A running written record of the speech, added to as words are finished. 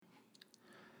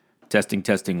Testing,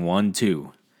 testing, 1,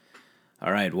 2.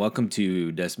 All right, welcome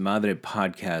to Desmadre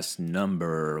Podcast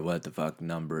number. What the fuck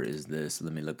number is this?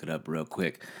 Let me look it up real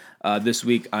quick. This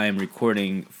week I am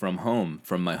recording from home,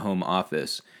 from my home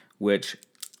office, which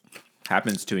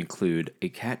happens to include a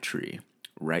cat tree.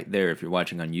 Right there, if you're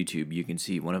watching on YouTube, you can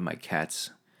see one of my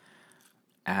cat's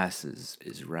asses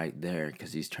is right there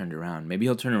because he's turned around. Maybe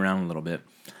he'll turn around a little bit.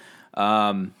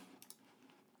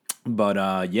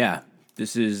 Yeah,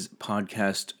 this is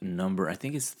podcast number, I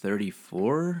think it's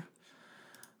 34.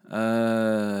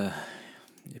 If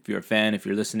you're a fan, if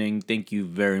you're listening, thank you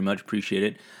very much. Appreciate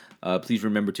it. Please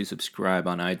remember to subscribe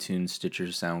on iTunes, Stitcher,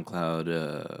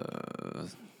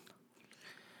 SoundCloud,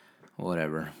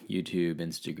 whatever, YouTube,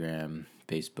 Instagram,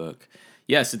 Facebook.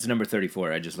 Yes, it's number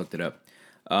 34. I just looked it up.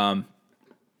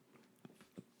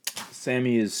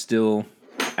 Sammy is still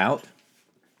out,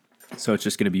 so it's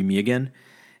just going to be me again.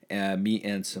 Me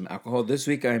and some alcohol. This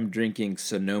week I'm drinking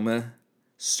Sonoma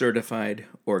Certified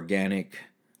Organic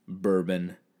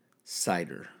Bourbon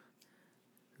Cider.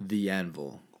 The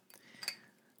Anvil.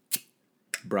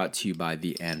 Brought to you by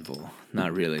The Anvil.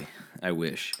 Not really. I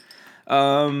wish.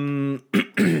 I'm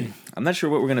not sure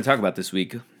what we're going to talk about this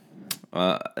week.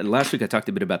 Last week I talked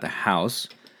a bit about the house,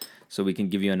 so we can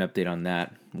give you an update on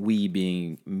that. We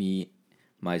being me,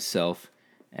 myself,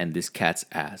 and this cat's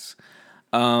ass.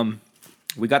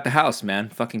 We got the house, man.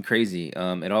 Fucking crazy.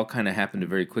 It all kind of happened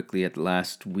very quickly at the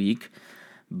last week,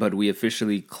 but we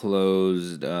officially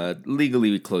closed,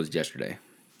 legally we closed yesterday,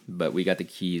 but we got the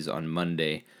keys on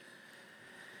Monday,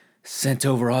 sent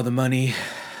over all the money,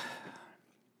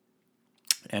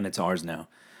 and it's ours now.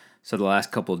 So the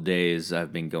last couple of days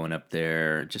I've been going up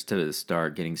there just to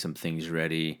start getting some things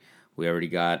ready. We already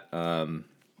got,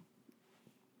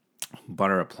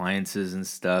 bought our appliances and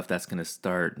stuff. That's going to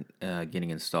start getting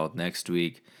installed next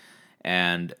week.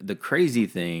 And the crazy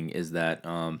thing is that,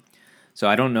 so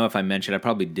I don't know if I mentioned, I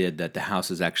probably did, that the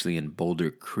house is actually in Boulder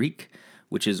Creek,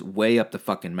 which is way up the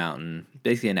fucking mountain,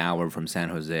 basically an hour from San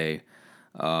Jose.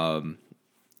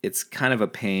 It's kind of a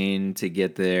pain to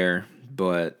get there,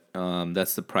 but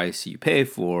that's the price you pay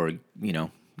for,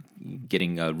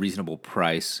 getting a reasonable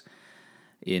price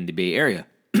in the Bay Area.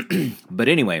 But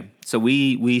anyway, so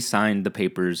we signed the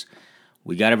papers.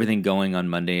 We got everything going on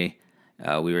Monday.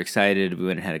 We were excited. We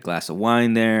went and had a glass of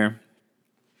wine there.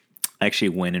 I actually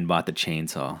went and bought the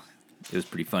chainsaw. It was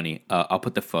pretty funny. I'll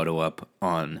put the photo up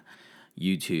on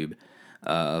YouTube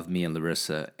of me and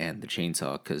Larissa and the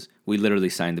chainsaw, because we literally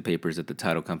signed the papers at the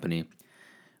title company.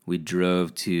 We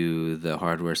drove to the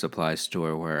hardware supply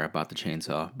store where I bought the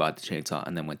chainsaw,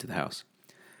 and then went to the house.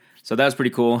 So that was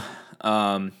pretty cool.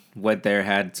 Went there,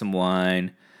 had some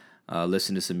wine,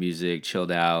 listened to some music,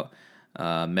 chilled out,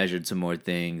 measured some more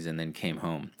things, and then came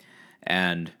home.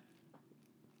 And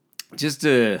just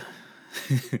to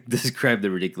describe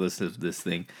the ridiculousness of this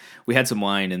thing, we had some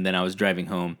wine, and then I was driving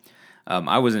home.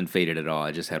 I wasn't faded at all.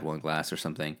 I just had one glass or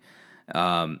something.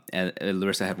 And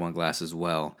Larissa had one glass as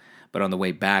well. But on the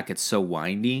way back, it's so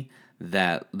windy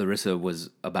that Larissa was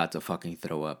about to fucking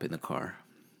throw up in the car.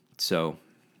 So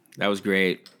that was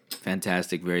great.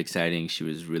 Fantastic. Very exciting. She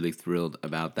was really thrilled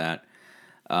about that.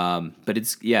 But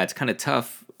it's kind of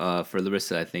tough for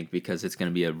Larissa, I think, because it's going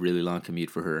to be a really long commute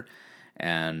for her.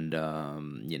 And,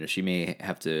 she may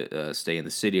have to stay in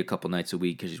the city a couple nights a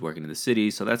week because she's working in the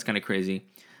city. So that's kind of crazy.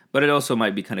 But it also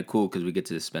might be kind of cool because we get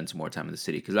to spend some more time in the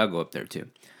city, because I'll go up there too.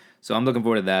 So I'm looking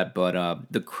forward to that.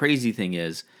 But the crazy thing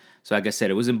is, so like I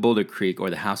said, it was in Boulder Creek, or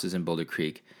the house is in Boulder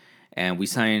Creek. And we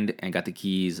signed and got the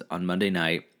keys on Monday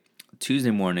night.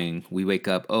 Tuesday morning, we wake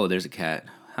up. Oh, there's a cat.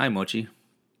 Hi, Mochi.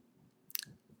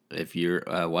 If you're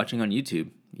watching on YouTube,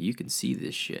 you can see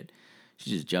this shit.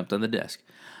 She just jumped on the desk.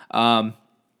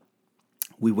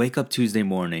 We wake up Tuesday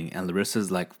morning, and Larissa's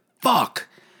like, fuck!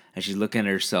 And she's looking at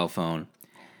her cell phone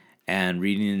and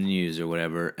reading the news or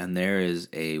whatever, and there is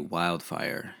a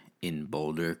wildfire in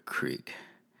Boulder Creek.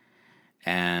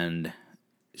 And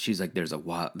she's like, there's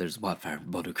wildfire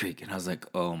in Boulder Creek. And I was like,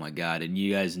 oh my God. And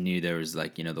you guys knew there was the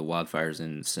wildfires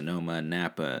in Sonoma and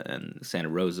Napa and Santa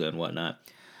Rosa and whatnot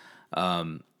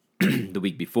the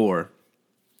week before.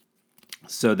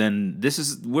 So then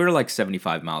we're like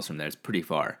 75 miles from there. It's pretty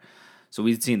far. So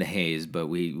we'd seen the haze, but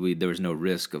we there was no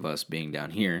risk of us being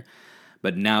down here.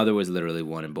 But now there was literally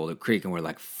one in Boulder Creek, and we're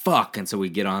like, fuck. And so we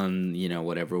get on,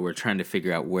 whatever. We're trying to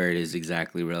figure out where it is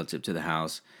exactly relative to the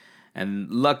house. And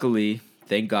luckily,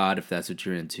 thank God, if that's what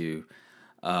you're into,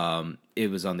 it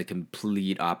was on the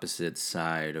complete opposite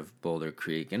side of Boulder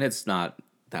Creek. And it's not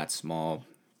that small.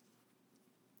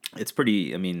 It's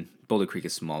pretty, Boulder Creek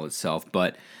is small itself,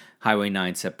 but Highway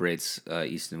 9 separates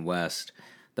east and west.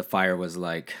 The fire was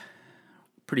like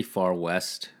pretty far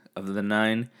west of the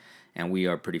 9, and we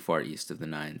are pretty far east of the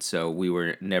 9. So we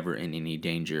were never in any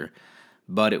danger,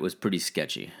 but it was pretty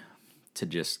sketchy to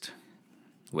just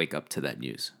wake up to that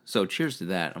news. So cheers to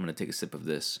that. I'm going to take a sip of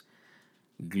this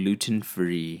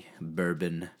gluten-free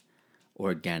bourbon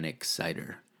organic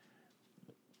cider.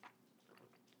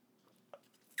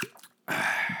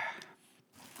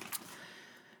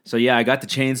 So yeah, I got the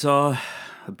chainsaw,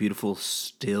 a beautiful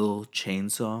Stihl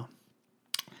chainsaw,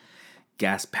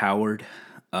 gas powered.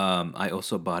 I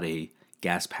also bought a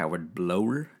gas powered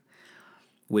blower,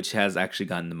 which has actually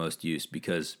gotten the most use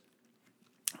because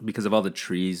of all the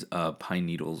trees. Pine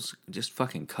needles just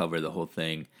fucking cover the whole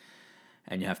thing,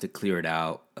 and you have to clear it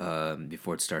out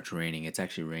before it starts raining. It's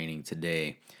actually raining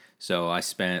today, so I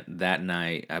spent that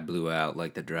night. I blew out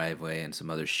like the driveway and some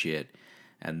other shit.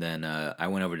 And then I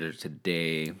went over there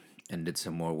today and did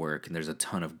some more work. And there's a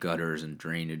ton of gutters and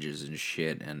drainages and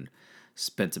shit. And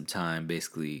spent some time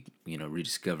basically,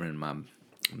 rediscovering my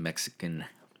Mexican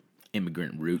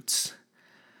immigrant roots.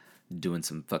 Doing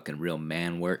some fucking real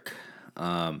man work.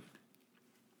 It's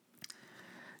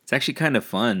actually kind of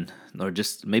fun. Or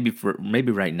just maybe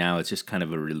right now it's just kind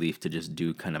of a relief to just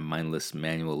do kind of mindless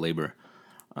manual labor.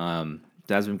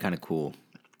 That's been kind of cool.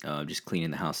 Just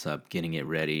cleaning the house up, getting it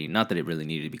ready. Not that it really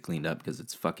needed to be cleaned up because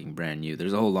it's fucking brand new.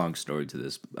 There's a whole long story to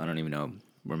this. I don't even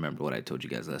remember what I told you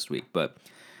guys last week. But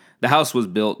the house was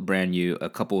built brand new.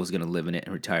 A couple was going to live in it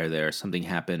and retire there. Something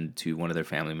happened to one of their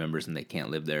family members and they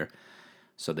can't live there.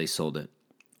 So they sold it.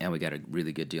 And we got a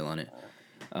really good deal on it.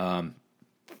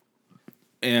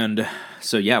 And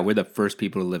so, yeah, we're the first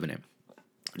people to live in it.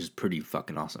 Which is pretty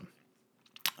fucking awesome.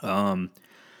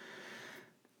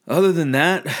 Other than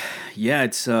that, yeah,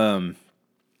 it's I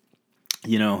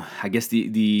guess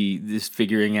the this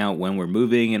figuring out when we're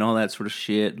moving and all that sort of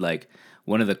shit. Like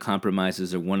one of the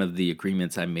compromises or one of the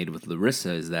agreements I made with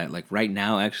Larissa is that like right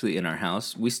now, actually in our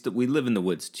house, we live in the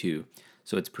woods too,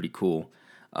 so it's pretty cool.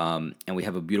 And we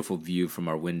have a beautiful view from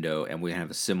our window, and we have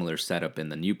a similar setup in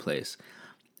the new place.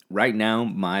 Right now,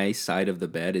 my side of the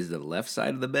bed is the left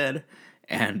side of the bed,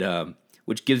 and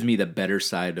which gives me the better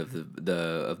side of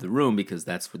the room because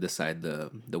that's where the side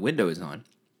the window is on,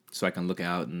 so I can look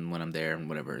out and when I'm there and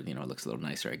whatever, it looks a little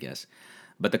nicer, I guess.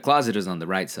 But the closet is on the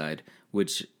right side,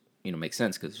 which makes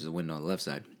sense because there's a window on the left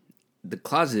side. The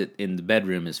closet in the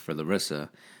bedroom is for Larissa,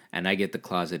 and I get the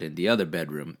closet in the other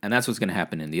bedroom, and that's what's going to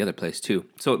happen in the other place too.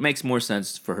 So it makes more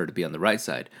sense for her to be on the right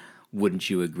side. Wouldn't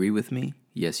you agree with me?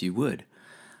 Yes, you would.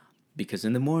 Because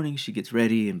in the morning she gets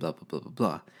ready and blah, blah, blah, blah,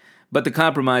 blah. But the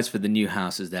compromise for the new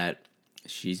house is that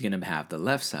she's going to have the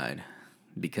left side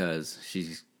because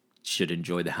she should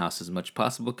enjoy the house as much as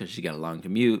possible because she got a long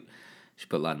commute. She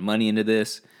put a lot of money into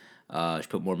this. She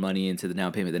put more money into the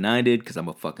down payment than I did because I'm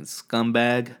a fucking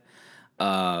scumbag.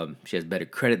 She has better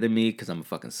credit than me because I'm a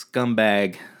fucking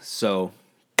scumbag. So,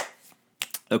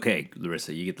 okay,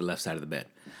 Larissa, you get the left side of the bed.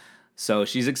 So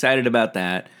she's excited about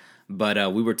that.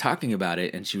 But we were talking about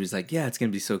it, and she was like, yeah, it's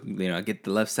going to be so, I get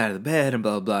the left side of the bed and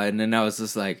blah, blah, blah. And then I was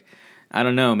just like, I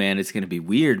don't know, man. It's going to be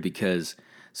weird because,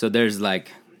 so there's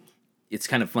like, it's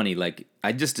kind of funny. Like,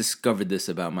 I just discovered this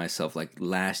about myself like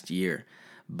last year.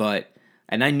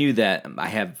 And I knew that I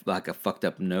have like a fucked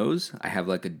up nose. I have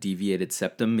like a deviated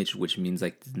septum, which means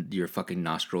like your fucking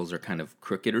nostrils are kind of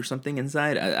crooked or something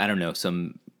inside. I don't know.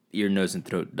 Some ear, nose, and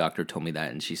throat doctor told me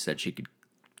that, and she said she could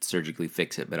surgically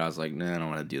fix it, but I was like, nah, I don't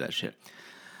want to do that shit.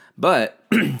 But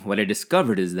what I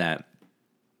discovered is that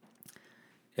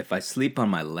if I sleep on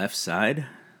my left side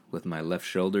with my left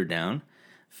shoulder down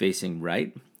facing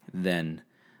right, then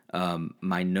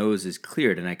my nose is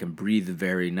cleared and I can breathe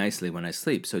very nicely when I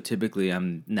sleep. So typically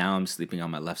I'm sleeping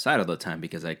on my left side all the time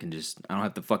because I don't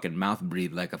have to fucking mouth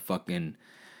breathe like a fucking,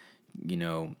 what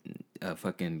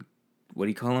do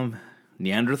you call them?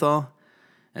 Neanderthal?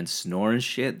 And snore and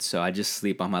shit. So I just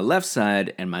sleep on my left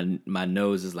side and my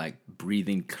nose is like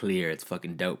breathing clear. It's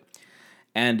fucking dope.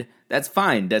 And that's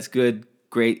fine. That's good.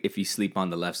 Great if you sleep on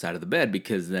the left side of the bed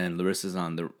because then Larissa's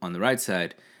on the right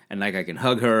side and like I can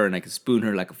hug her and I can spoon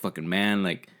her like a fucking man.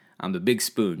 Like I'm the big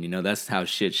spoon, that's how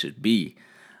shit should be.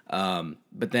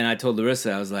 But then I told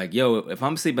Larissa, I was like, yo, if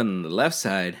I'm sleeping on the left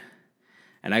side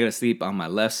and I gotta sleep on my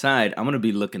left side, I'm gonna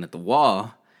be looking at the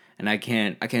wall and I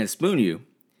can't spoon you.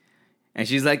 And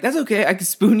she's like, that's okay, I can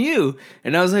spoon you.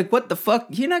 And I was like, what the fuck?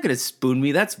 You're not gonna spoon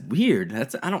me. That's weird.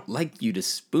 I don't like you to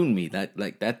spoon me.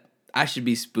 That I should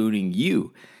be spooning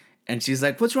you. And she's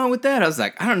like, what's wrong with that? I was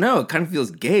like, I don't know. It kind of feels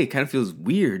gay. It kind of feels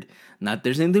weird. Not that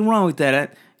there's anything wrong with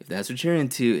that. If that's what you're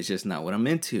into, it's just not what I'm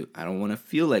into. I don't want to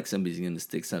feel like somebody's gonna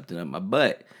stick something up my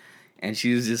butt. And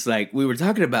she was just like, we were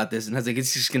talking about this, and I was like,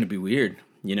 it's just gonna be weird,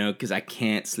 because I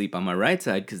can't sleep on my right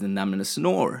side because then I'm gonna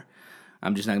snore.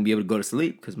 I'm just not gonna be able to go to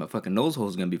sleep because my fucking nose hole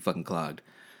is gonna be fucking clogged.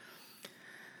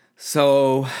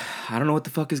 So I don't know what the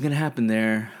fuck is gonna happen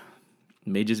there. It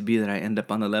may just be that I end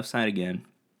up on the left side again.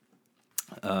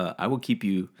 I will keep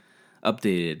you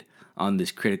updated on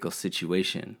this critical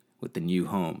situation with the new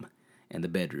home and the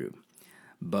bedroom.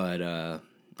 But I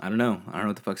don't know. I don't know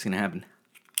what the fuck's gonna happen.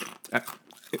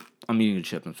 I'm eating a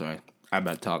chip. I'm sorry. I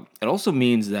better talk. It also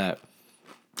means that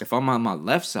if I'm on my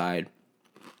left side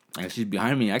and she's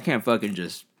behind me, I can't fucking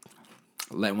just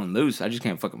let one loose. I just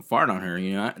can't fucking fart on her.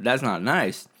 You know, that's not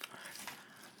nice.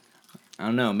 I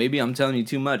don't know. Maybe I'm telling you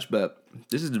too much, but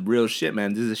this is the real shit,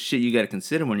 man. This is the shit you got to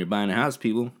consider when you're buying a house,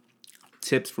 people.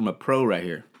 Tips from a pro right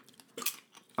here.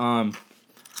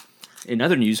 In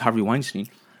other news, Harvey Weinstein.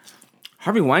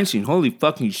 Harvey Weinstein, holy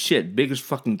fucking shit, biggest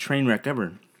fucking train wreck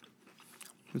ever.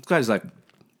 This guy's like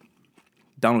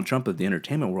Donald Trump of the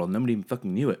entertainment world. Nobody even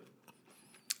fucking knew it.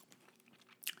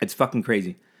 It's fucking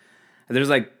crazy. There's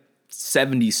like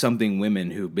 70-something women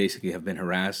who basically have been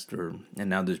harassed, and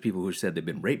now there's people who said they've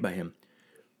been raped by him.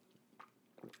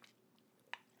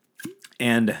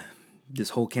 And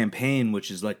this whole campaign,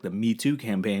 which is like the Me Too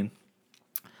campaign.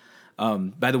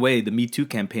 By the way, the Me Too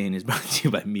campaign is brought to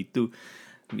you by Me Too.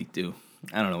 Me Too.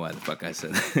 I don't know why the fuck I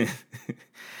said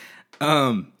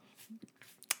that.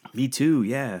 Me Too,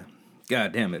 yeah.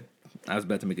 God damn it. I was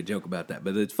about to make a joke about that,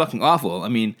 but it's fucking awful. I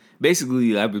mean,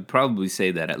 basically, I would probably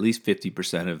say that at least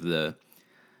 50% of the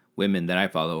women that I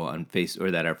follow on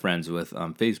or that are friends with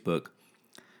on Facebook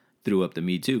threw up the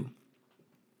Me Too.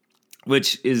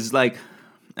 Which is like,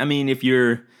 I mean, if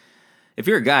you're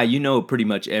a guy, you know pretty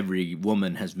much every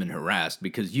woman has been harassed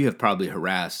because you have probably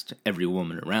harassed every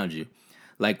woman around you.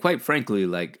 Like, quite frankly,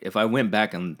 like, if I went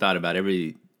back and thought about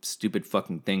every stupid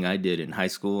fucking thing I did in high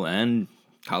school and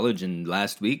college and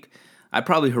last week, I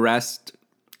probably harassed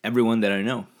everyone that I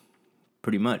know,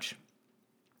 pretty much.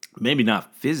 Maybe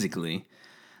not physically,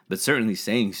 but certainly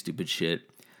saying stupid shit.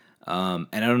 And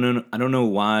I don't know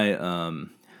why.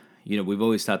 We've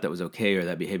always thought that was okay or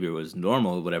that behavior was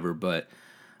normal or whatever. But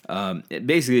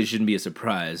it shouldn't be a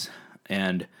surprise.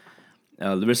 And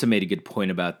Larissa made a good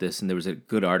point about this, and there was a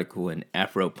good article in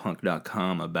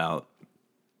Afropunk.com about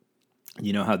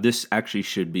how this actually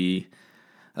should be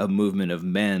a movement of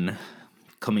men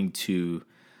coming to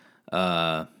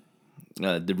the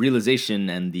realization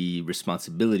and the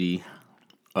responsibility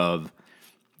of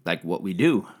like what we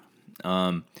do.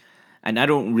 And I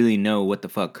don't really know what the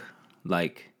fuck,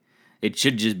 like, it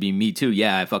should just be me too.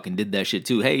 Yeah, I fucking did that shit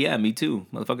too. Hey, yeah, me too.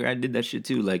 Motherfucker, I did that shit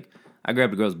too. Like, I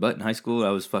grabbed a girl's butt in high school. I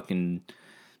was fucking,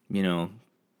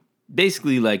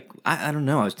 basically like, I don't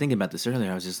know. I was thinking about this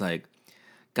earlier. I was just like,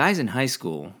 guys in high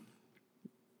school,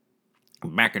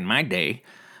 back in my day,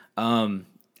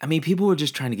 people were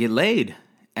just trying to get laid.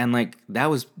 And, like, that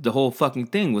was the whole fucking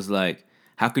thing was, like,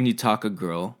 how can you talk a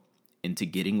girl into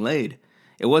getting laid?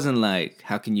 It wasn't like,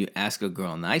 how can you ask a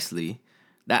girl nicely?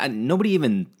 That nobody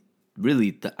even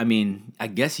really, I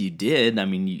guess you did. I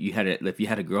mean, if you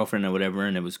had a girlfriend or whatever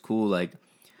and it was cool, like,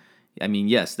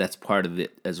 yes, that's part of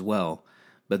it as well.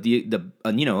 But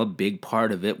a big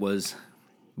part of it was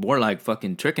more like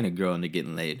fucking tricking a girl into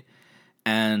getting laid.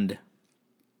 And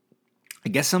I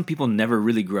guess some people never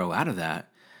really grow out of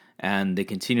that, and they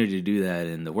continue to do that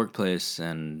in the workplace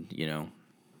and,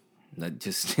 like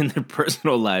just in their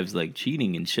personal lives, like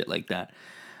cheating and shit like that.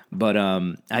 But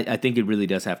I think it really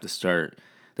does have to start,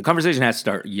 the conversation has to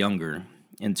start younger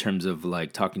in terms of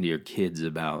like talking to your kids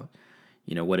about,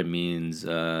 what it means,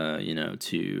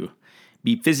 to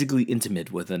be physically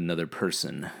intimate with another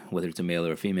person, whether it's a male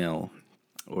or a female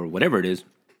or whatever it is.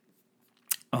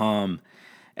 And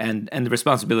the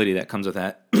responsibility that comes with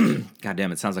that. God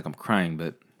damn, it sounds like I'm crying,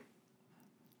 but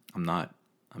I'm not.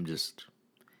 I'm just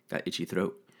got itchy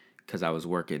throat because I was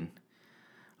working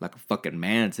like a fucking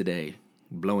man today,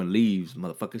 blowing leaves,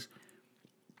 motherfuckers.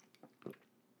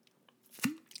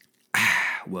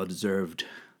 Well-deserved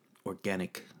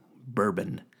organic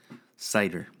bourbon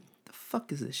cider. The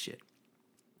fuck is this shit?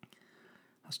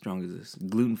 How strong is this?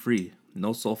 Gluten-free,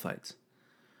 no sulfites,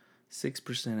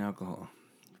 6% alcohol.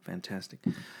 Fantastic.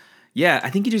 Yeah, I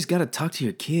think you just got to talk to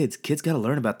your kids. Kids got to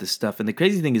learn about this stuff. And the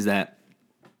crazy thing is that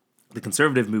the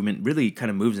conservative movement really kind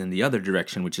of moves in the other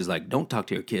direction, which is like, don't talk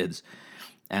to your kids.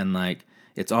 And like,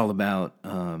 it's all about,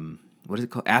 what is it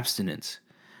called? Abstinence.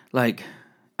 Like,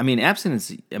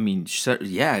 abstinence,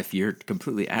 yeah, if you're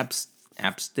completely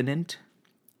abstinent,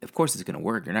 of course it's going to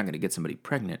work. You're not going to get somebody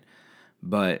pregnant.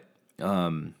 But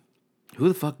who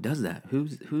the fuck does that?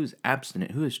 Who's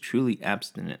abstinent? Who is truly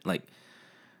abstinent? Like,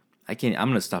 I'm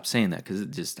going to stop saying that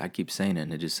because I keep saying it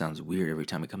and it just sounds weird every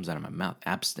time it comes out of my mouth.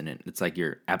 Abstinent. It's like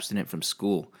you're abstinent from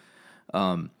school.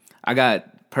 I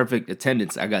got perfect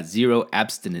attendance. I got 0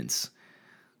 abstinence.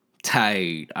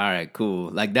 Tight. All right,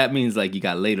 cool. Like that means like you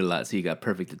got laid a lot, so you got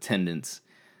perfect attendance.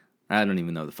 I don't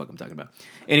even know what the fuck I'm talking about.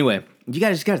 Anyway, you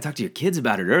guys just gotta talk to your kids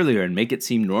about it earlier and make it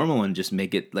seem normal and just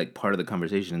make it like part of the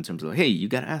conversation in terms of, hey, you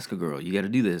gotta ask a girl, you gotta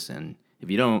do this, and if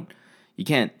you don't, you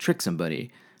can't trick somebody.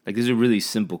 Like these are really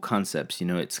simple concepts.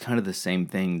 It's kind of the same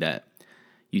thing that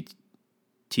you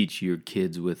teach your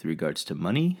kids with regards to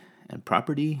money and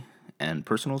property and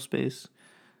personal space.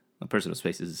 Well, personal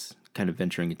space is kind of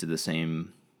venturing into the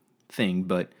same thing,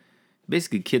 but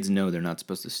basically kids know they're not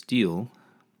supposed to steal.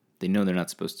 They know they're not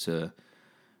supposed to,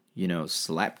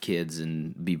 slap kids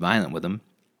and be violent with them.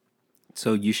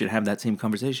 So you should have that same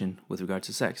conversation with regards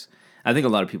to sex. I think a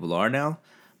lot of people are now,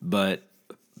 but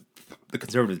the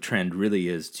conservative trend really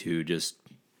is to just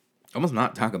almost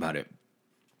not talk about it,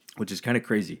 which is kind of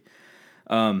crazy.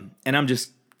 And I'm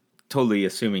just totally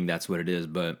assuming that's what it is,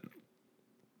 but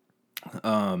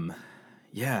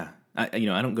yeah, I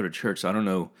don't go to church, so I don't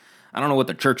know what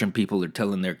the church and people are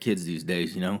telling their kids these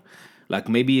days. Like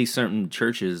maybe certain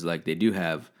churches like they do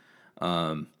have,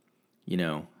 some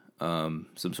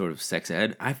sort of sex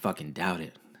ed. I fucking doubt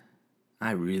it.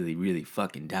 I really, really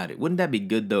fucking doubt it. Wouldn't that be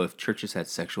good though if churches had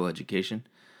sexual education?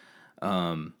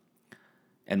 And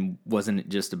wasn't it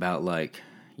just about like,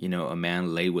 a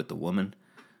man lay with the woman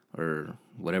or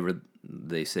whatever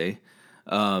they say?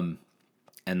 And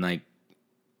like,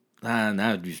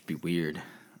 that would just be weird.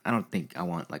 I don't think I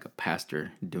want like a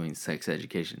pastor doing sex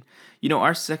education.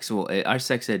 Our sex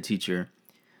ed teacher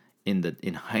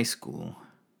in high school,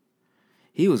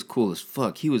 he was cool as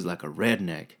fuck. He was like a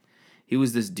redneck. He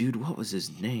was this dude, what was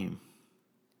his name?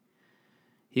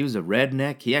 He was a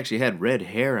redneck. He actually had red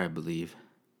hair, I believe.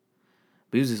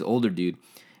 But he was this older dude.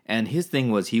 And his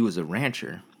thing was he was a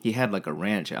rancher. He had like a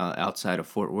ranch outside of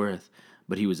Fort Worth,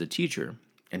 but he was a teacher,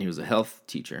 and he was a health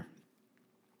teacher.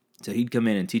 So he'd come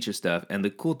in and teach us stuff. And the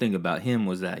cool thing about him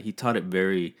was that he taught it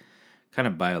very kind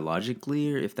of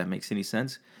biologically, or if that makes any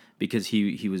sense, because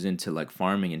he was into like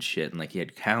farming and shit, and like he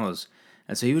had cows.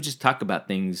 And so he would just talk about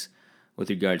things with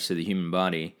regards to the human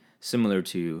body, similar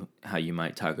to how you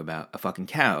might talk about a fucking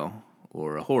cow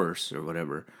or a horse or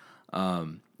whatever.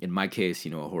 In my case, a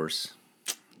horse.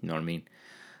 You know what I mean?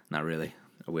 Not really.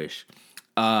 I wish.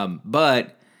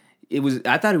 But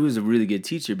I thought it was a really good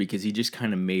teacher because he just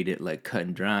kind of made it like cut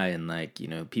and dry, and like,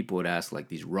 people would ask like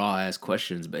these raw ass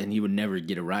questions, and he would never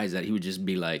get a rise out. He would just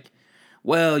be like,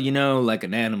 well, like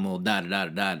an animal, da da da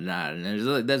da da, and it was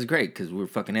like, that's great because we're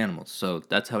fucking animals, so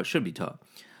that's how it should be taught.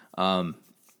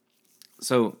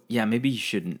 So yeah, maybe you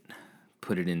shouldn't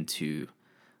put it into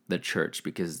the church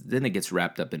because then it gets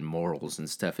wrapped up in morals and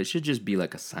stuff. It should just be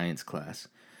like a science class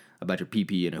about your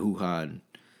pee-pee and a hoo-ha and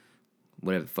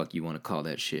whatever the fuck you want to call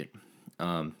that shit.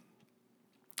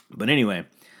 But anyway,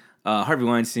 Harvey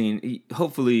Weinstein,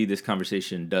 hopefully this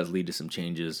conversation does lead to some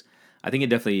changes. I think it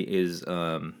definitely is,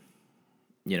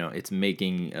 it's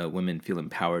making women feel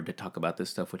empowered to talk about this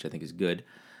stuff, which I think is good.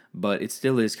 But it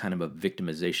still is kind of a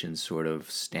victimization sort of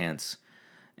stance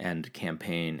and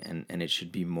campaign, and it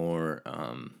should be more,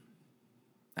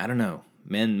 I don't know,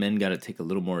 men got to take a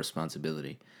little more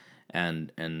responsibility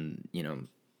and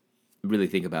really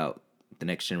think about the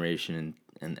next generation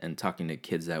and talking to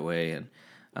kids that way. And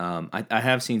I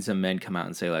have seen some men come out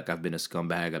and say, like, I've been a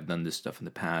scumbag, I've done this stuff in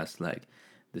the past, like,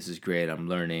 this is great, I'm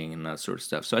learning, and that sort of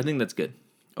stuff. So I think that's good.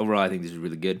 Overall, I think this is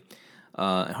really good.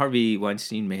 Harvey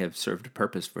Weinstein may have served a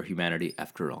purpose for humanity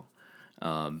after all.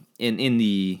 In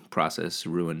the process,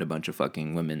 ruined a bunch of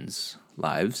fucking women's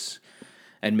lives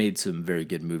and made some very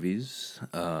good movies.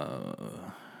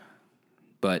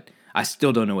 But I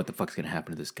still don't know what the fuck's going to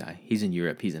happen to this guy. He's in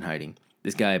Europe. He's in hiding.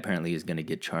 This guy apparently is going to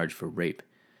get charged for rape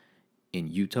in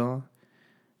Utah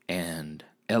and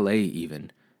LA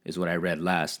even, is what I read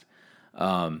last.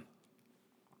 I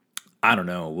don't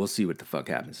know. We'll see what the fuck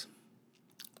happens.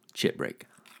 Shit break.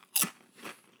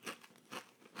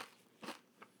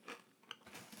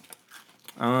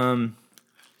 What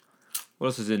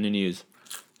else is in the news?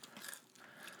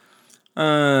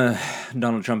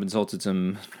 Donald Trump insulted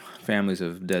some families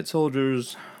of dead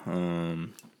soldiers. My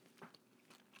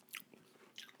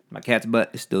cat's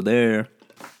butt is still there.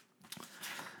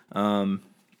 The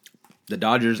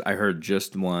Dodgers, I heard,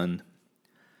 just won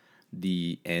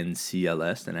the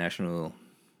NCLS, the National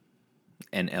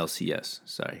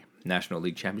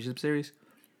League Championship Series,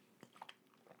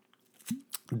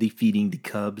 defeating the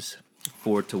Cubs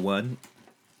 4-1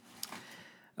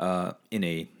 in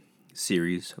a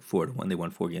series of 4-1. They won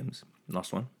 4 games,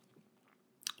 lost 1.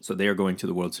 So they are going to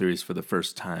the World Series for the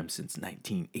first time since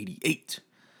 1988,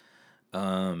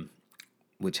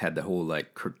 which had the whole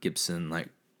like Kirk Gibson like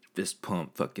fist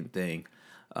pump fucking thing.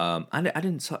 I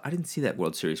didn't see that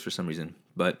World Series for some reason,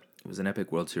 but it was an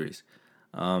epic World Series.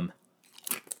 What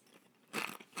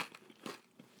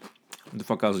the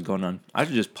fuck else is going on? I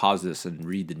should just pause this and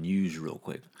read the news real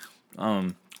quick.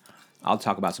 I'll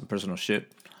talk about some personal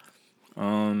shit.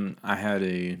 I had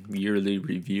a yearly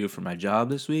review for my job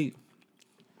this week.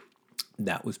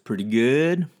 That was pretty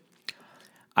good.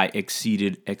 I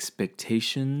exceeded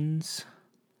expectations.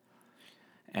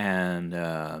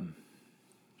 And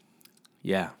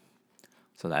yeah,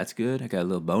 so that's good. I got a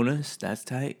little bonus. That's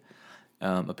tight.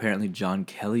 Apparently, John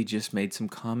Kelly just made some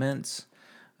comments.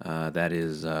 That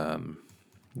is the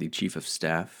chief of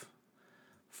staff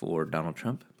for Donald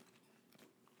Trump.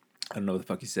 I don't know what the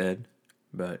fuck he said,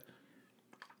 but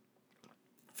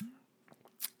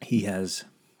he has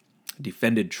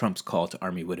defended Trump's call to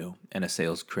Army Widow and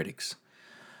assails critics.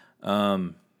 He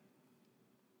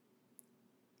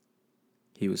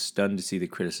was stunned to see the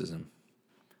criticism.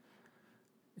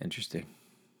 Interesting.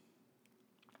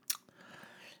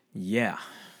 Yeah,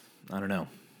 I don't know.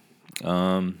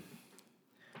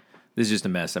 This is just a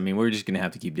mess. I mean, we're just going to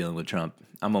have to keep dealing with Trump.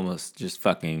 I'm almost just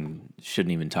fucking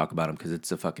shouldn't even talk about him because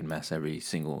it's a fucking mess every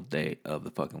single day of the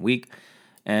fucking week.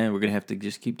 And we're going to have to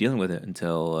just keep dealing with it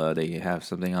until they have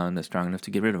something on that's strong enough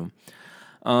to get rid of him.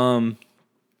 What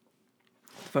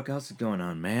the fuck else is going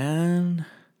on, man?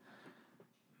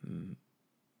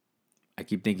 I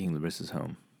keep thinking Larissa's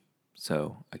home.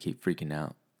 So I keep freaking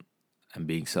out. I'm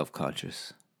being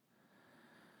self-conscious.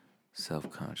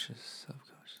 Self-conscious.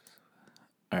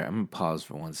 All right, I'm going to pause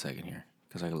for 1 second here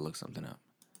because I got to look something up.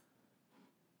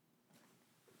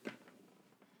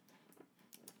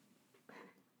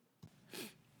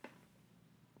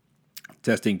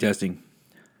 Testing.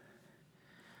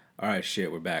 All right,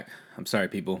 shit, we're back. I'm sorry,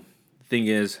 people. The thing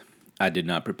is, I did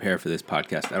not prepare for this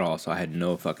podcast at all, so I had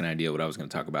no fucking idea what I was going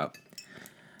to talk about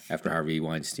after Harvey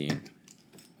Weinstein,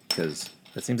 because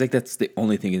it seems like that's the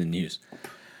only thing in the news.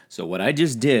 So what I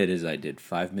just did is I did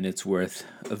 5 minutes worth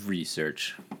of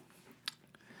research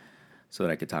so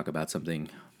that I could talk about something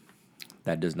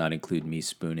that does not include me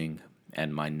spooning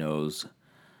and my nose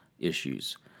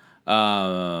issues.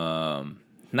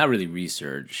 Not really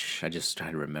research. I just try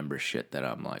to remember shit that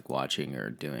I'm like watching or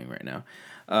doing right now.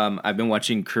 I've been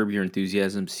watching Curb Your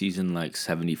Enthusiasm season like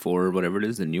 74 or whatever it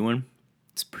is, the new one.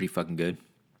 It's pretty fucking good.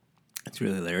 It's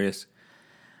really hilarious.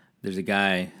 There's a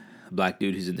guy, a black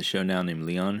dude who's in the show now named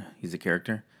Leon. He's a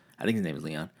character. I think his name is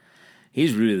Leon.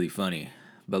 He's really funny.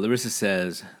 But Larissa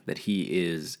says that he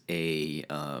is a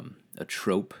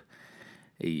trope,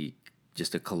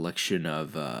 just a collection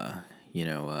of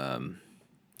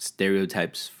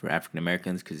stereotypes for African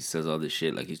Americans, because he says all this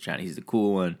shit like he's the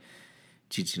cool one,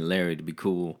 teaching Larry to be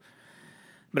cool.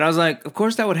 But I was like, of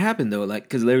course that would happen though, like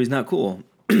because Larry's not cool.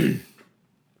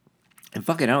 And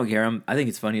fucking, I don't care. I think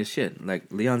it's funny as shit.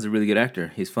 Like Leon's a really good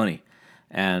actor. He's funny,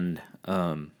 and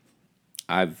a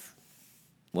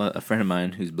friend of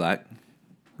mine who's black,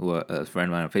 a friend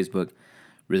of mine on Facebook,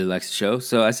 really likes the show.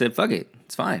 So I said, fuck it,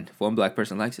 it's fine. If one black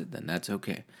person likes it, then that's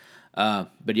okay.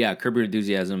 But yeah, Curb Your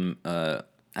Enthusiasm.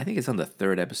 I think it's on the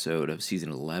 3rd episode of season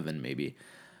 11, maybe.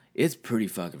 It's pretty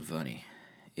fucking funny.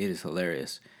 It is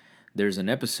hilarious. There's an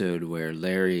episode where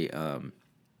Larry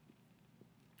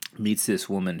meets this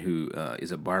woman who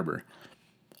is a barber,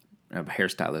 a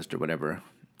hairstylist or whatever,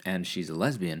 and she's a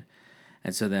lesbian.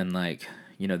 And so then, like,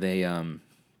 he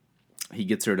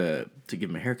gets her to give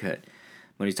him a haircut.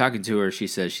 When he's talking to her, she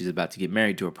says she's about to get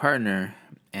married to her partner,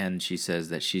 and she says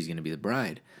that she's going to be the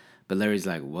bride. But Larry's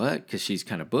like, what? Because she's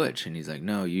kind of butch. And he's like,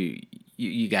 no, you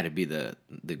got to be the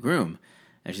groom.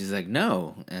 And she's like,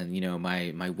 no. And,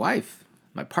 my wife,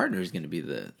 my partner is going to be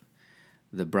the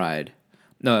bride.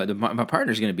 No, my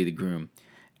partner's going to be the groom.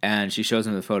 And she shows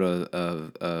him the photo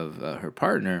of her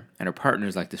partner. And her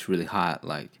partner's like this really hot,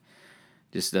 like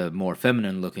just a more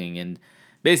feminine looking. And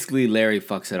basically Larry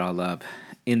fucks it all up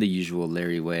in the usual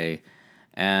Larry way.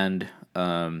 And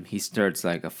he starts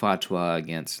like a fatwa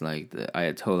against like the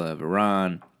Ayatollah of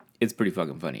Iran. It's pretty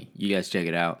fucking funny. You guys check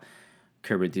it out.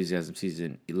 Curb Your Enthusiasm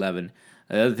season 11.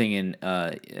 The other thing in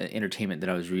entertainment that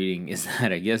I was reading is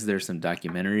that I guess there's some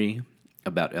documentary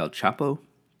about El Chapo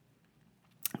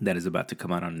that is about to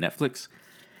come out on Netflix.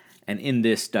 And in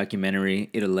this documentary,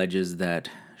 it alleges that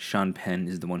Sean Penn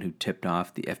is the one who tipped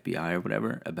off the FBI or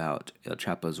whatever about El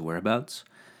Chapo's whereabouts.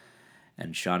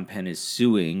 And Sean Penn is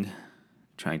suing,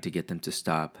 trying to get them to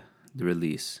stop the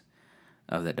release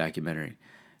of that documentary.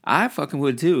 I fucking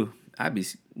would too.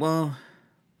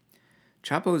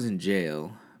 Chapo's in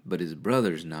jail, but his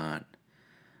brother's not.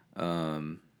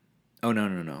 No,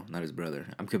 not his brother.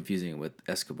 I'm confusing it with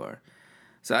Escobar.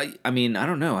 So, I mean, I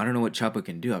don't know. I don't know what Chapo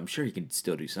can do. I'm sure he can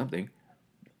still do something.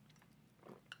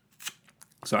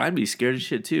 So I'd be scared as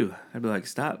shit too. I'd be like,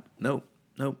 stop. Nope.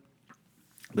 Nope.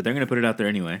 But they're going to put it out there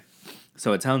anyway.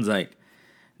 So it sounds like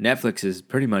Netflix is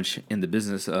pretty much in the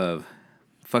business of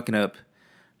fucking up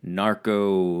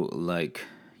narco, like,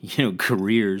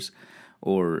 careers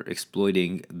or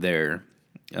exploiting their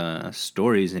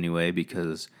stories anyway,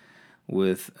 because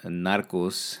with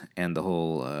Narcos and the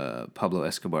whole Pablo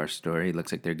Escobar story, it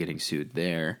looks like they're getting sued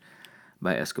there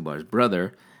by Escobar's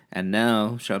brother. And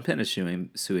now Sean Penn is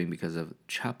suing because of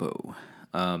Chapo.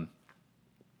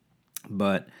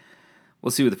 But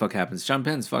we'll see what the fuck happens. Sean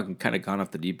Penn's fucking kind of gone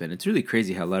off the deep end. It's really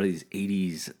crazy how a lot of these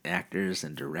 80s actors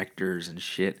and directors and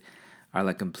shit are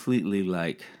like completely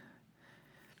like,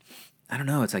 I don't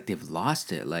know, it's like they've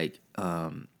lost it. Like,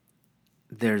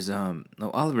 there's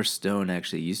Oliver Stone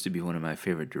actually used to be one of my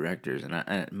favorite directors, and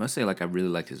I must say, like, I really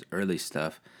liked his early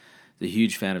stuff. I'm a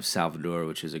huge fan of Salvador,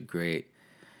 which is a great,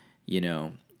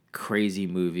 crazy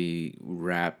movie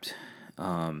wrapped.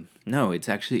 No, it's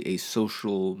actually a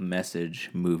social message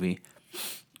movie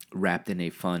wrapped in a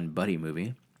fun buddy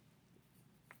movie.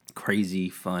 Crazy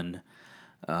fun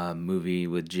movie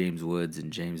with James Woods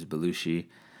and James Belushi.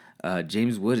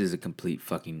 James Woods is a complete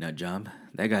fucking nut job.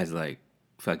 That guy's like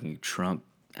fucking Trump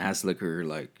ass liquor.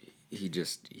 Like he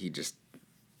just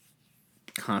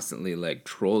constantly like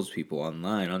trolls people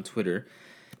online on Twitter.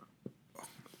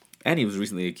 And he was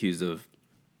recently accused of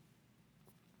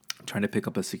trying to pick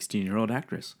up a 16-year-old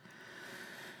actress,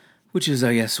 which is,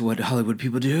 I guess, what Hollywood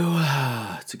people do.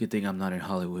 It's a good thing I'm not in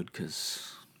Hollywood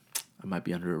because I might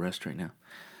be under arrest right now.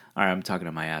 All right, I'm talking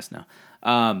to my ass now.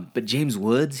 But James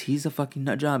Woods, he's a fucking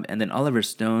nut job. And then Oliver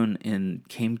Stone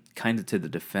came kind of to the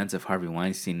defense of Harvey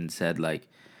Weinstein and said, like,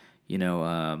 I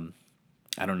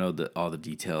don't know all the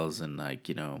details and, like,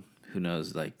 who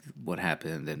knows, like, what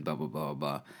happened and blah, blah, blah,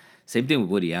 blah. Same thing with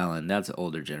Woody Allen. That's an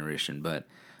older generation. But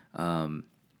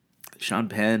Sean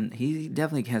Penn, he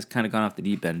definitely has kind of gone off the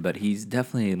deep end, but he's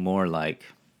definitely more, like,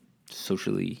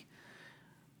 socially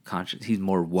conscious. He's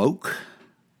more woke,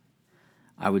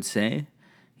 I would say.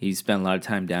 He spent a lot of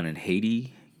time down in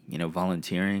Haiti,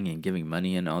 volunteering and giving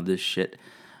money and all this shit.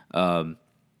 But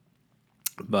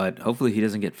hopefully he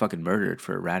doesn't get fucking murdered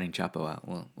for ratting Chapo out.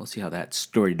 Well, we'll see how that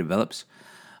story develops.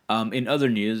 In other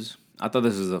news, I thought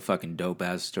this was a fucking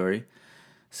dope-ass story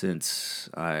since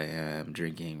I am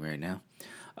drinking right now.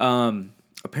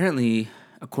 Apparently,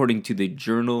 according to the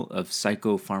Journal of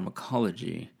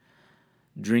Psychopharmacology,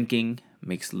 drinking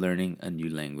makes learning a new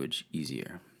language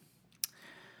easier.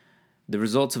 The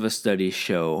results of a study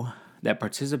show that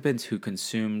participants who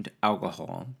consumed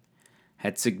alcohol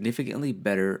had significantly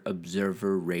better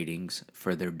observer ratings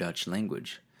for their Dutch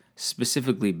language,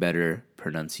 specifically better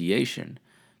pronunciation,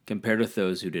 compared with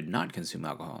those who did not consume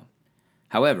alcohol.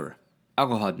 However,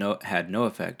 alcohol had no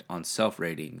effect on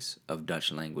self-ratings of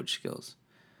Dutch language skills.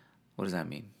 What does that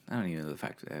mean? I don't even know the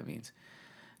fact that means.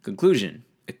 Conclusion: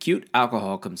 acute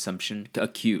alcohol consumption.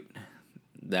 Acute.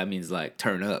 That means like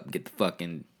turn up, get the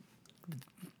fucking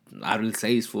out of the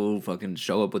safe, fool. Fucking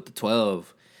show up with the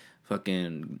 12.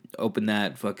 Fucking open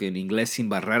that fucking Inglés Sin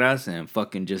Barreras and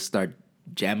fucking just start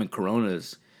jamming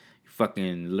Coronas.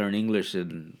 Fucking learn English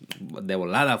and de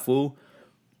volada, fool.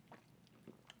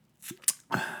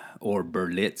 Or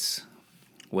Berlitz,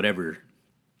 whatever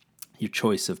your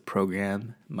choice of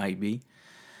program might be.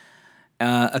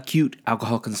 Acute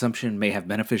alcohol consumption may have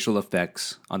beneficial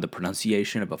effects on the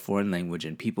pronunciation of a foreign language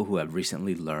in people who have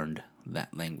recently learned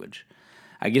that language.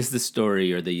 I guess the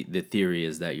story or the theory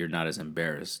is that you're not as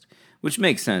embarrassed, which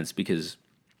makes sense because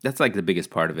that's like the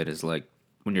biggest part of it is like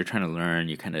when you're trying to learn,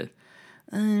 you kind of,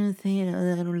 I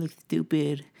don't look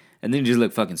stupid. And then you just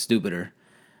look fucking stupider.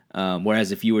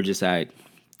 Whereas if you were just like,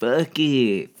 fuck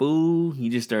it, fool, you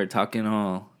just start talking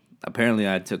all. Apparently,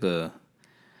 I took a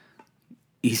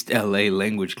East LA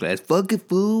language class. Fuck it,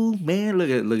 fool, man.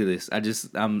 Look at this.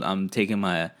 I'm taking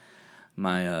my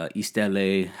East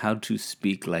LA how to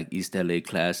speak like East LA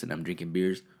class, and I'm drinking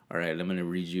beers. All right, I'm gonna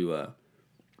read you.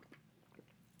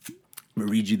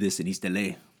 This in East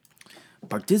LA.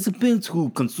 Participants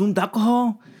who consumed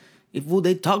alcohol,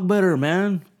 they talk better,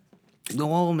 man.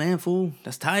 No, man, fool.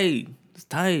 That's tight. That's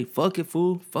tight. Fuck it,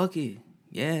 fool. Fuck it.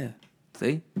 Yeah.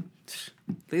 See?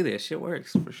 See, that shit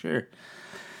works for sure.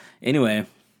 Anyway,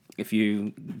 if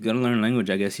you're gonna learn language,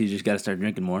 I guess you just gotta start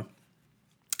drinking more.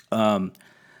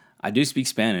 I do speak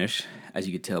Spanish, as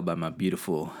you could tell by my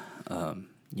beautiful,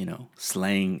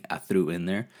 slang I threw in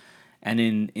there. And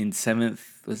in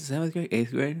seventh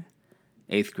grade?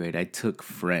 Eighth grade, I took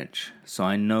French. So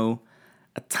I know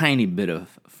a tiny bit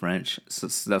of French. So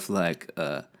stuff like,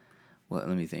 let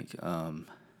me think.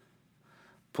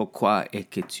 Pourquoi est-ce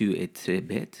que tu es très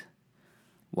bête?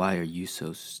 Why are you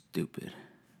so stupid?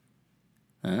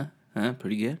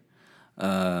 Pretty good.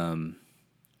 Um,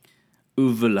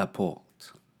 Ouvre la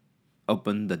porte.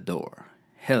 Open the door.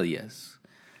 Hell yes.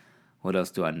 What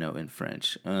else do I know in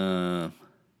French? Damn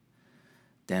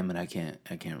it, I can't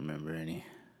remember any.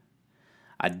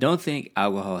 I don't think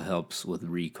alcohol helps with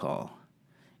recall.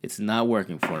 It's not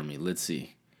working for me. Let's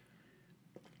see.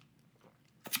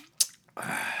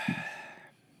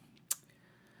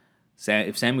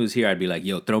 If Sammy was here, I'd be like,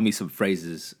 yo, throw me some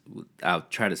phrases. I'll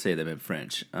try to say them in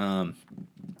French.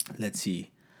 Let's see.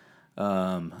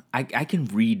 I can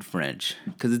read French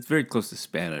because it's very close to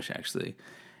Spanish, actually.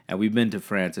 And we've been to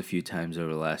France a few times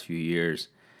over the last few years.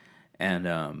 And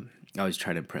I always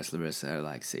try to impress Larissa. I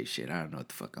like say shit. I don't know what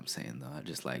the fuck I'm saying, though. I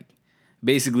just like,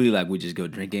 basically, like, we just go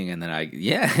drinking. And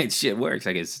then shit works.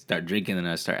 I just start drinking and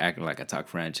I start acting like I talk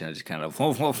French. And I just kind of,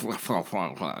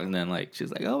 and then, like,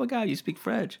 she's like, oh my God, you speak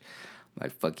French. I'm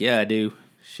like, fuck yeah, I do.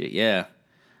 Shit, yeah.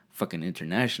 Fucking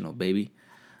international, baby.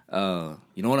 You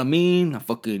know what I mean? I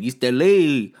fucking East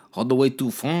LA all the way to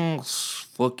France.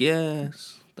 Fuck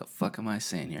yes. The fuck am I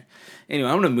saying here? Anyway,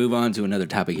 I'm gonna move on to another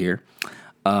topic here.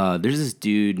 There's this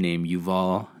dude named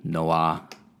Yuval Noah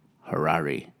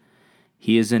Harari.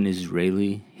 He is an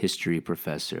Israeli history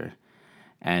professor,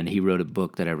 and he wrote a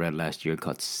book that I read last year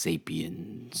called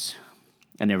Sapiens.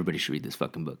 And everybody should read this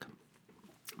fucking book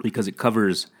because it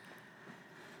covers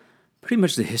pretty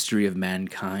much the history of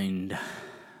mankind,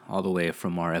 all the way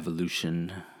from our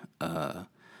evolution,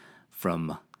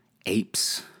 from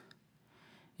apes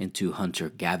into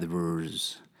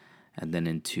hunter-gatherers, and then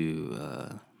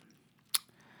into,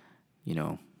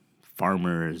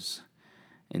 farmers,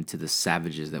 into the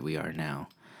savages that we are now.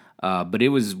 But it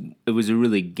was a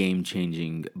really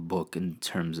game-changing book in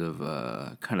terms of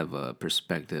kind of a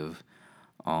perspective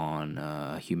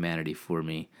on humanity for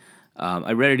me.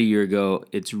 I read it a year ago.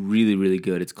 It's really, really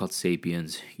good. It's called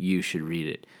Sapiens. You should read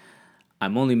it.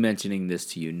 I'm only mentioning this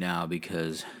to you now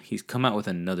because he's come out with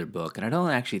another book, and I don't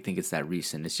actually think it's that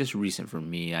recent. It's just recent for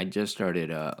me. I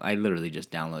literally just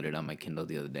downloaded it on my Kindle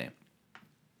the other day.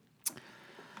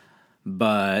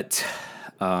 But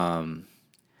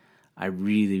I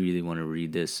really, really want to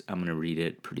read this. I'm going to read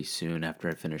it pretty soon after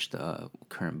I finish the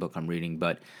current book I'm reading.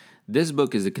 But this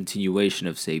book is a continuation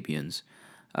of Sapiens.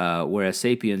 Whereas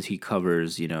Sapiens, he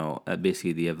covers,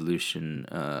 basically the evolution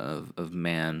of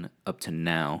man up to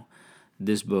now.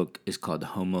 This book is called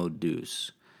Homo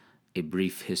Deus, A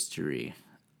Brief History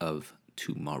of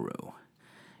Tomorrow.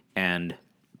 And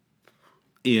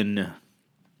in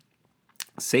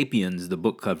Sapiens, the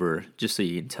book cover, just so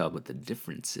you can tell what the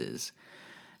difference is,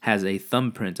 has a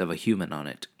thumbprint of a human on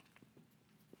it.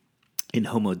 In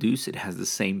Homo Deus, it has the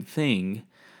same thing,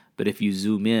 but if you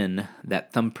zoom in,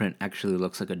 that thumbprint actually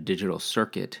looks like a digital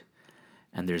circuit,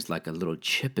 and there's like a little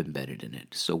chip embedded in it.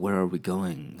 So where are we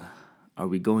going? Are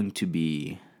we going to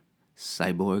be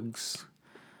cyborgs?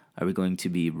 Are we going to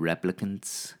be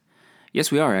replicants? Yes,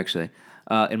 we are, actually,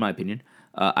 in my opinion.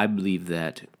 I believe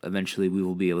that eventually we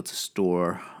will be able to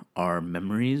store our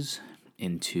memories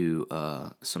into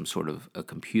some sort of a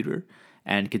computer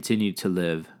and continue to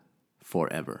live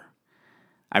forever.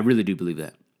 I really do believe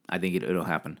that. I think it'll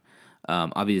happen.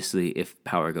 Obviously, if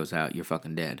power goes out, you're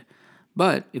fucking dead.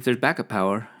 But if there's backup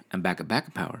power and backup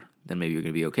power, then maybe you're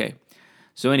going to be okay.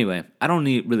 So anyway, I don't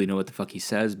really know what the fuck he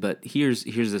says, but here's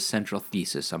the central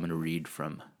thesis I'm going to read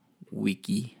from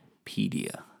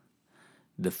Wikipedia,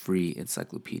 the free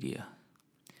encyclopedia.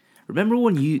 Remember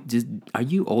when are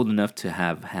you old enough to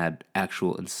have had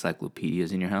actual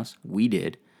encyclopedias in your house? We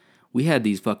did. We had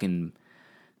these fucking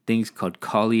things called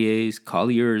Collier's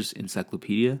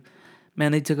Encyclopedia.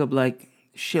 Man, they took up like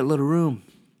shitload of room.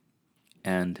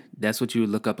 And that's what you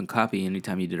would look up and copy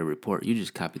anytime you did a report. You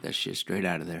just copied that shit straight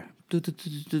out of there.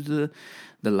 The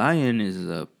lion is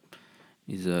a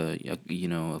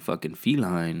fucking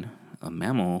feline, a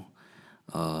mammal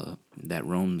that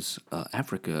roams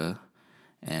Africa,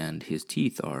 and his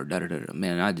teeth are da-da-da-da.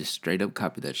 Man, I just straight up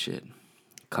copied that shit.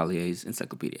 Collier's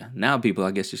Encyclopedia. Now people,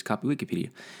 I guess, just copy Wikipedia.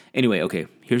 Anyway, okay,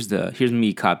 here's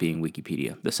me copying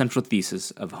Wikipedia. The central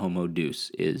thesis of Homo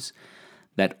Deus is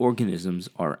that organisms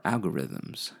are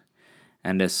algorithms,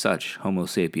 and as such, Homo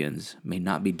sapiens may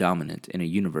not be dominant in a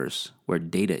universe where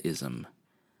dataism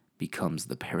becomes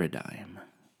the paradigm.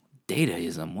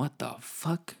 Dataism? What the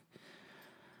fuck?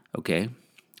 Okay,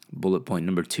 bullet point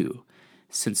number 2.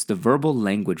 Since the verbal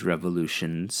language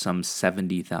revolution some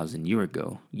 70,000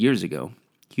 years ago,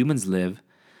 humans live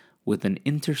with an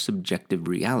intersubjective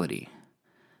reality,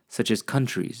 such as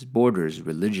countries, borders,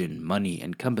 religion, money,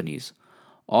 and companies,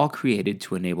 all created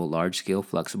to enable large-scale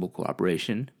flexible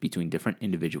cooperation between different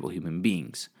individual human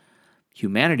beings.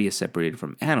 Humanity is separated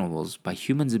from animals by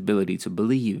humans' ability to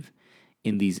believe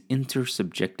in these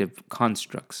intersubjective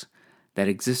constructs that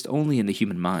exist only in the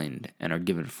human mind and are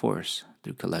given force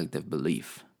through collective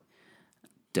belief.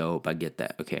 Dope, I get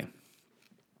that. Okay.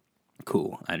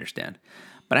 Cool, I understand.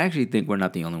 But I actually think we're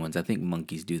not the only ones. I think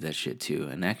monkeys do that shit too.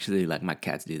 And actually, like, my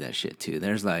cats do that shit too.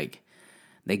 There's like,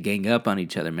 they gang up on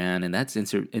each other, man. And that's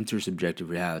intersubjective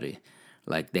reality.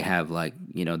 Like, they have, like,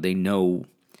 they know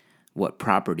what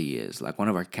property is. Like, one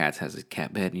of our cats has a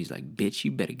cat bed, and he's like, bitch,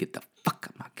 you better get the fuck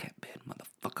out my cat bed,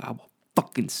 motherfucker. I will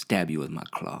fucking stab you with my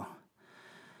claw.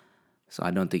 So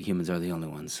I don't think humans are the only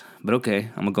ones. But okay,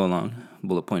 I'm gonna go along.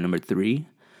 Bullet point number 3.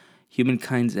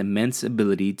 Humankind's immense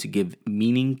ability to give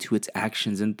meaning to its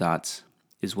actions and thoughts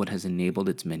is what has enabled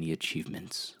its many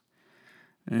achievements.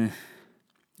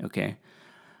 Okay.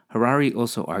 Harari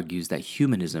also argues that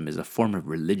humanism is a form of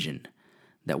religion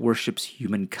that worships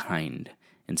humankind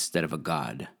instead of a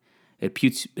god. It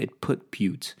puts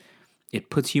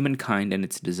humankind and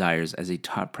its desires as a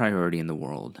top priority in the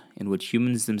world, in which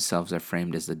humans themselves are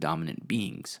framed as the dominant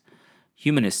beings.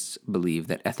 Humanists believe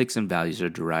that ethics and values are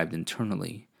derived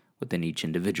internally within each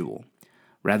individual,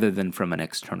 rather than from an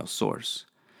external source.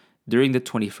 During the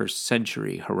 21st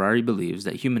century, Harari believes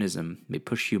that humanism may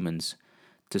push humans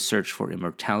to search for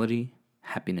immortality,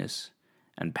 happiness,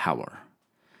 and power.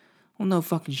 Well, no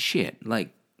fucking shit.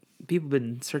 Like, people have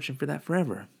been searching for that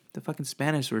forever. The fucking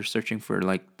Spanish were searching for,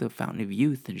 like, the fountain of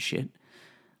youth and shit.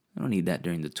 I don't need that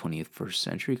during the 21st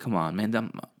century. Come on, man.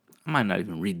 I might not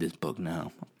even read this book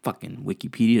now. Fucking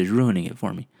Wikipedia is ruining it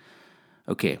for me.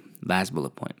 Okay, last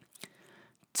bullet point.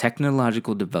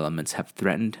 Technological developments have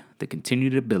threatened the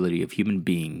continued ability of human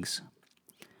beings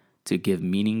to give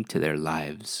meaning to their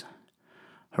lives.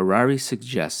 Harari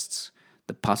suggests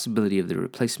the possibility of the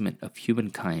replacement of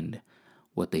humankind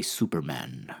with a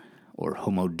superman, or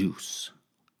homo deus,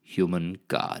 human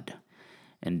god,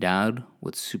 endowed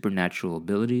with supernatural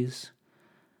abilities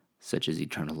such as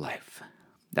eternal life.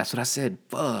 That's what I said.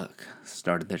 Fuck.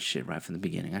 Started that shit right from the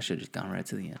beginning. I should have just gone right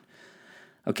to the end.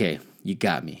 Okay, you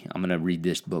got me. I'm going to read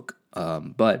this book.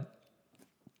 But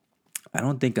I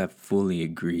don't think I fully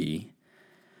agree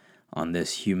on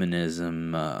this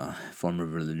humanism, form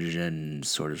of religion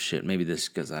sort of shit. Maybe this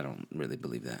because I don't really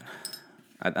believe that.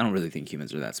 I don't really think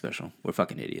humans are that special. We're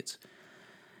fucking idiots.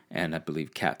 And I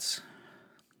believe cats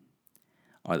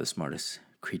are the smartest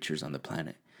creatures on the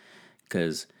planet.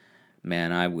 Because,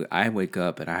 man, I wake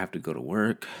up and I have to go to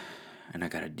work and I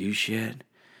got to do shit.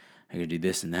 I got to do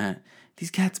this and that.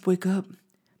 These cats wake up.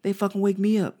 They fucking wake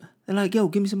me up. They're like, yo,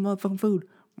 give me some motherfucking food.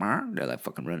 They're like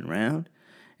fucking running around.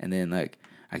 And then, like,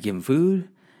 I give them food.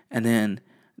 And then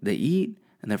they eat.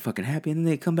 And they're fucking happy. And then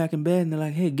they come back in bed and they're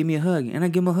like, hey, give me a hug. And I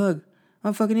give them a hug.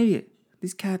 I'm a fucking idiot.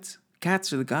 These cats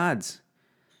are the gods.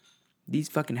 These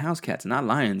fucking house cats, not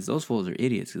lions. Those fools are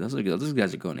idiots. Those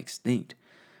guys are going extinct.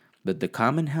 But the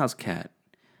common house cat,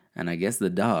 and I guess the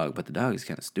dog, but the dog is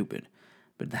kind of stupid.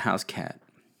 But the house cat,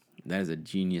 that is a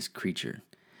genius creature.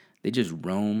 They just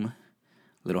roam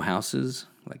little houses,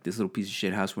 like this little piece of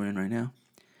shit house we're in right now.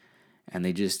 And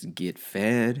they just get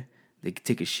fed. They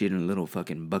take a shit in a little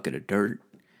fucking bucket of dirt.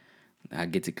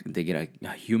 They get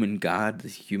a human god,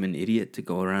 this human idiot to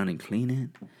go around and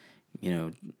clean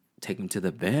it. Take them to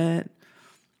the vet.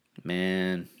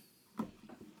 Man,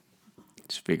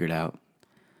 just figured out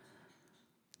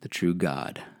the true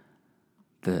god,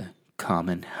 the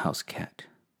common house cat.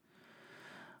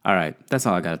 All right, that's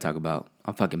all I got to talk about.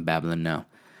 I'm fucking babbling now.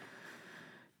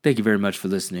 Thank you very much for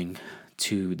listening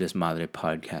to this Madre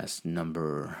podcast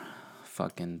number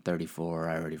fucking 34.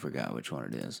 I already forgot which one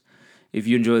it is. If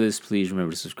you enjoy this, please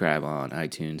remember to subscribe on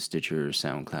iTunes, Stitcher,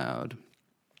 SoundCloud,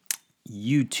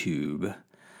 YouTube,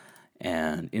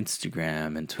 and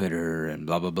Instagram, and Twitter, and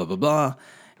blah, blah, blah, blah, blah.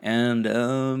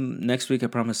 And next week, I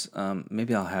promise,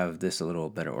 maybe I'll have this a little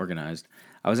better organized.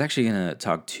 I was actually going to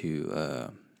talk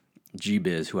to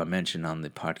G-Biz, who I mentioned on the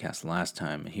podcast last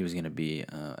time. He was going to be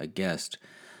a guest,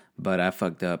 but I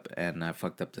fucked up, and I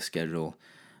fucked up the schedule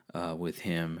with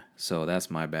him, so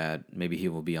that's my bad. Maybe he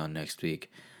will be on next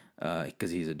week, because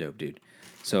he's a dope dude.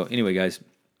 So anyway, guys,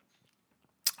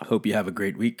 I hope you have a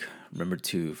great week. Remember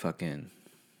to fucking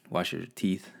wash your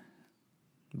teeth,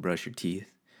 brush your teeth,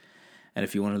 and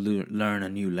if you want to learn a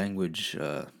new language,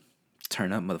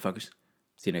 turn up, motherfuckers.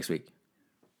 See you next week.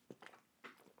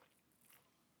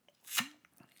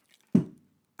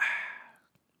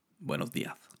 Buenos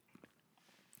días.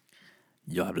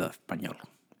 Yo hablo español.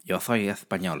 Yo soy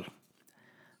español.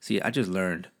 See, I just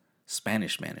learned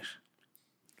Spanish.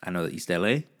 I know the East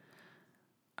LA.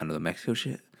 I know the Mexico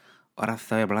shit. Ahora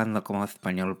estoy hablando como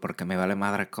español porque me vale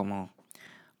madre como...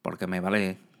 Porque me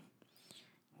vale...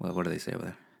 What do they say over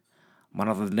there?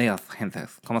 Buenos días, gente.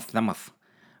 ¿Cómo estamos?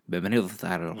 Bienvenidos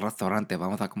al restaurante.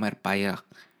 Vamos a comer paella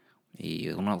y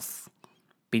unos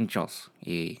pinchos.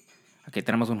 Y aquí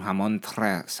tenemos un jamón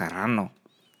serrano.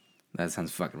 That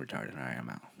sounds fucking retarded. All right, I'm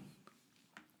out.